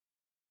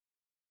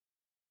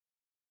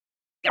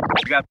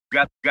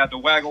Got the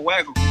waggle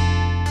waggle.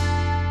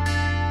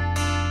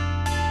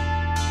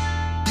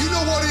 You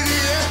know what it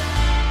is?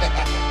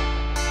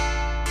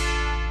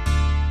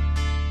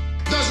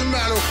 Doesn't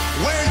matter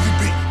where you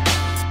be.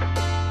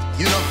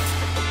 You know,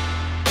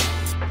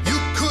 you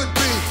could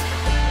be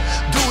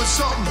doing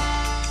something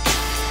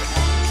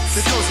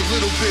that goes a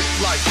little bit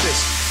like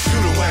this. Do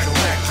the waggle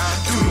waggle,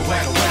 do the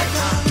waggle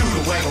waggle, do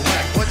the waggle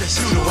waggle. What they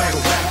do the waggle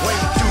waggle? Where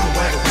you do the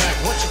waggle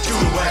waggle? What you do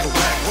the waggle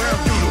waggle? Where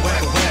do the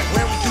waggle waggle?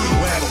 Where we do the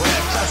waggle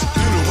waggle?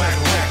 Do the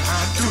waggle waggle,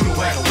 do the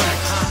waggle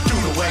waggle, do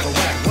the waggle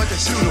waggle. What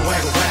they do the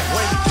waggle waggle?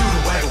 Where you do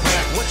the waggle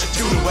waggle? What you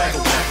do the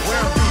waggle waggle?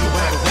 Where do the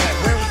waggle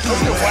waggle? Where we do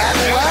the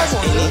waggle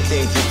waggle?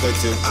 Anything you could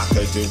do, I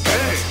could do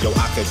better. Yo,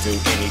 I could do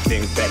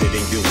anything better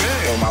than you.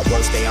 On my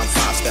worst day, I'm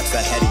 5 steps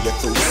ahead of your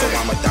crew. So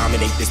I'ma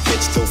dominate this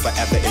bitch till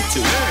forever and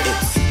two.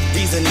 It's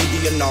reason to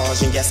be a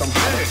nage, and yes, I'm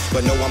hotter.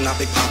 But no, I'm not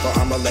Big Papa,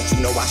 I'ma let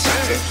you know I shot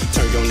you.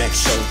 Turn your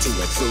next show to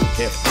a true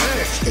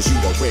hip-hopper. Cause you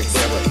the wig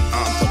wearer,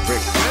 I'm the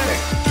brick rocker.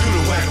 Do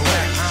the waggle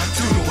waggle,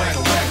 do the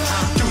waggle waggle,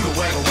 do the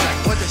waggle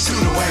waggle. What they do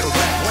the waggle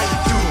waggle? Where you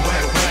do the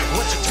waggle waggle?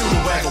 What you do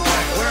the waggle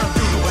waggle? Where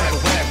do the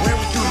waggle waggle? Where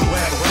we do the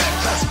waggle waggle?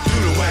 Do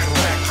the waggle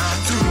waggle,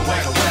 do the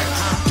waggle waggle,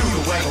 do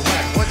the waggle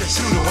waggle. What they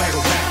do the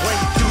waggle waggle? Where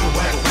you do the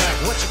waggle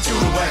waggle? What you do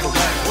the waggle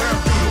waggle? Where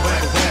do the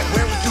waggle waggle?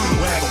 Where we do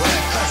the waggle waggle?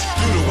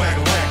 Do the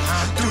waggle waggle,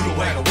 do the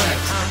waggle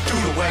waggle, do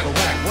the waggle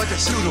waggle. What they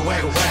do the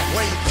waggle waggle?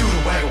 Where you do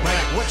the waggle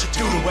waggle? What you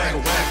do the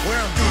waggle waggle?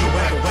 Where do the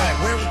waggle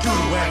waggle? Where we do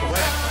the waggle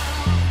waggle?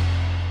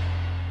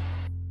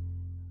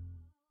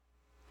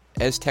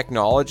 As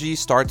technology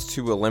starts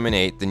to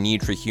eliminate the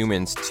need for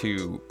humans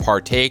to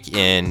partake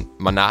in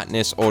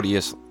monotonous,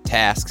 odious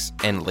tasks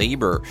and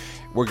labor,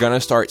 we're going to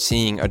start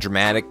seeing a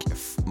dramatic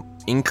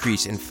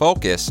increase in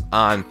focus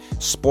on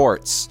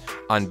sports,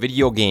 on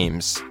video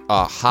games,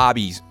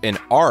 hobbies, and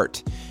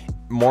art,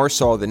 more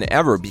so than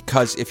ever.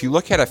 Because if you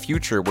look at a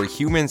future where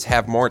humans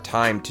have more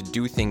time to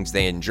do things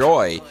they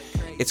enjoy,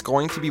 it's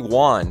going to be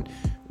one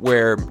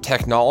where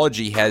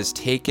technology has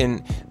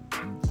taken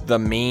the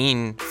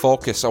main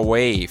focus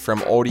away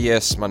from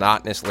odious,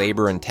 monotonous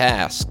labor and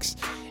tasks,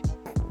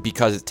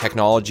 because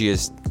technology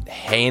is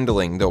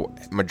handling the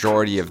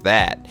majority of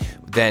that.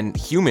 Then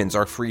humans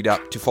are freed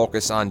up to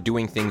focus on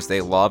doing things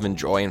they love,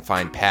 enjoy, and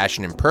find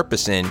passion and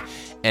purpose in,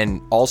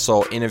 and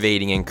also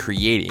innovating and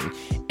creating.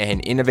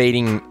 And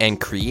innovating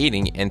and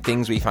creating and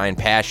things we find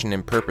passion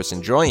and purpose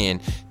and joy in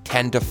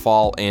tend to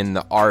fall in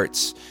the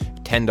arts,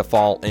 tend to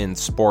fall in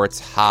sports,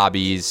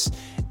 hobbies,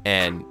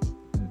 and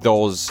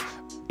those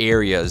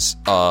areas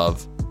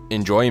of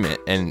enjoyment.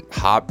 And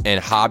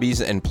hobbies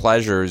and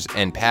pleasures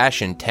and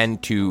passion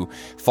tend to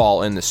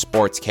fall in the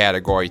sports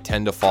category,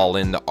 tend to fall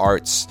in the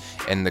arts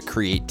and the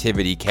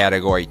creativity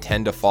category,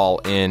 tend to fall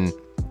in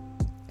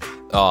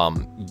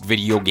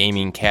video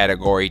gaming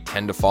category,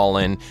 tend to fall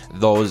in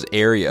those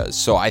areas.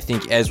 So I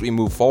think as we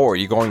move forward,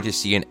 you're going to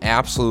see an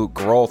absolute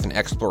growth and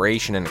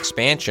exploration and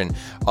expansion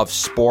of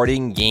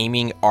sporting,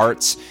 gaming,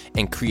 arts,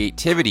 and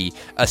creativity,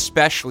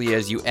 especially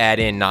as you add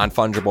in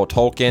non-fungible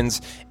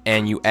tokens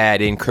and you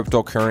add in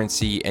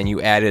cryptocurrency and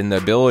you add in the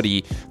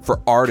ability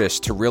for artists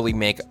to really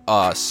make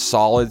a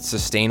solid,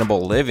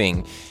 sustainable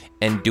living,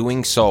 and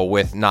doing so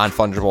with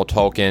non-fungible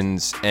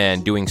tokens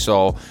and doing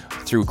so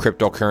through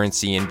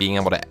cryptocurrency and being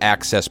able to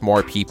access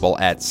more people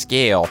at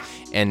scale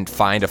and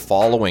find a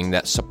following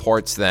that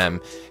supports them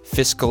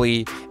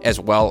fiscally as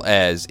well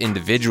as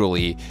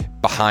individually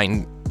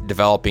behind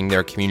developing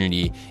their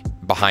community,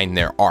 behind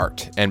their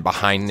art and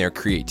behind their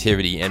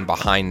creativity and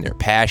behind their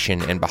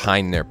passion and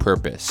behind their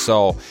purpose.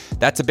 So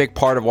that's a big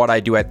part of what I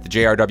do at the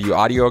JRW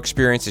Audio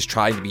Experience, is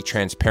trying to be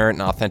transparent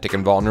and authentic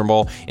and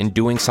vulnerable in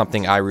doing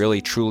something I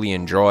really truly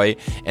enjoy.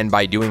 And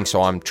by doing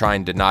so, I'm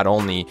trying to not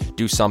only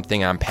do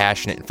something I'm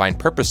passionate and find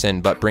purpose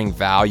in, but bring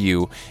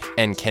value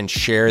and can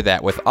share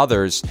that with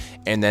others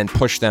and then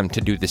push them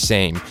to do the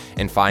same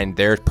and find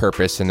their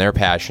purpose and their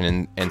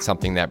passion and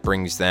something that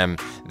brings them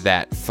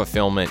that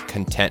fulfillment,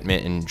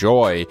 contentment, and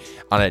joy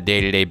on a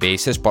day-to-day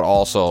basis, but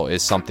also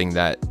is something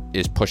that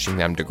is pushing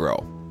them to grow.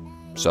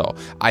 So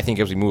I think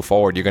as we move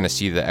forward, you're going to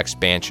see the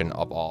expansion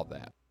of all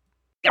that.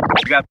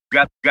 Got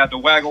the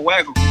waggle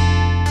waggle.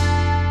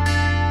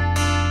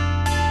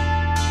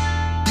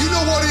 You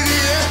know what it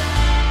is?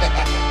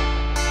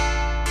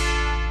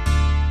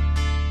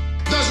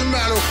 Doesn't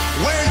matter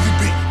where you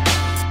be.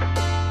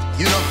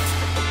 You know,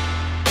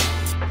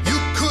 you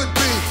could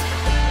be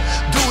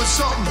doing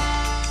something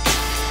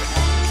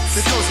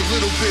that goes a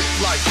little bit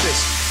like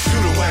this. Do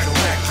the waggle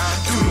waggle,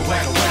 do the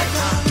waggle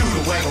waggle, do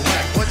the waggle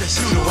waggle. What they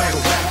do the waggle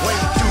waggle? Where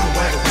you do the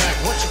waggle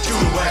waggle? What you do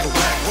the waggle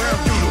waggle? Where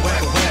do the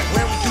waggle waggle?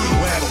 Where we do the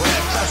waggle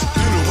waggle?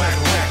 Do the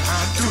waggle waggle,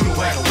 do the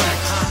waggle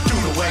waggle, do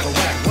the waggle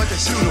waggle. What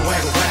they do the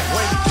waggle waggle?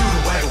 Where you do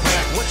the waggle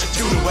waggle? What you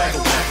do the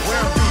waggle waggle?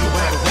 Where do the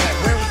waggle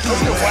waggle? Where we do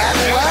the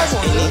waggle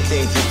waggle?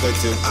 Anything you could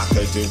do, I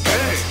could do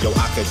better. Yo,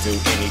 I could do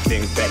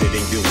anything better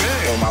than you.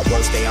 On my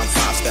worst day, I'm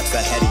 5 steps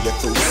ahead of your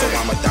crew. So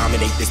I'ma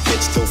dominate this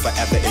bitch till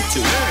forever and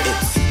two.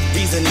 It's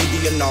Reasoning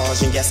the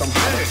analogy, and yes, I'm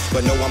hotter.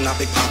 But no, I'm not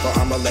Big Papa,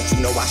 I'ma let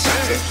you know I shot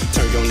you.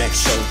 Turn your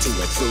next show to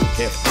a true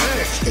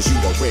hip-hopper. Cause you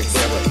the wig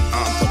wearer,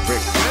 I'm the brick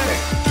rocker.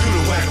 Do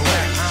the waggle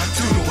wag,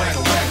 do the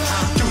waggle wag,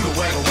 do the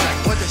waggle wag.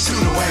 What they do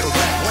the waggle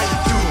wag? Why you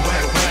do the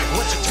waggle wag?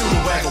 What you do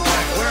the waggle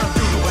wag? Where I'm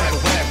do the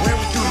waggle wag? Where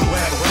we do the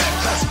waggle wag?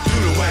 Cause do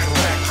the waggle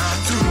wag,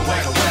 do the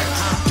waggle wag,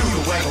 do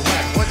the waggle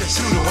wag. What they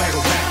do the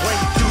waggle wag? Why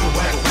you do the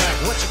waggle wag?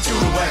 What you do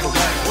the waggle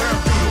wag? Where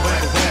I'm do the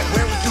waggle wag?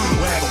 Where we do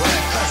the waggle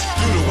wag? Cause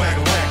do the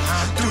waggle wag,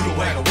 do the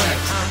waggle wag,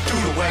 do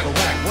the waggle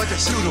wag. What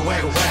they do the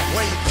waggle wag?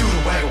 Why you do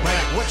the waggle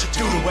wag? What you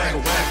do the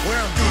waggle wag?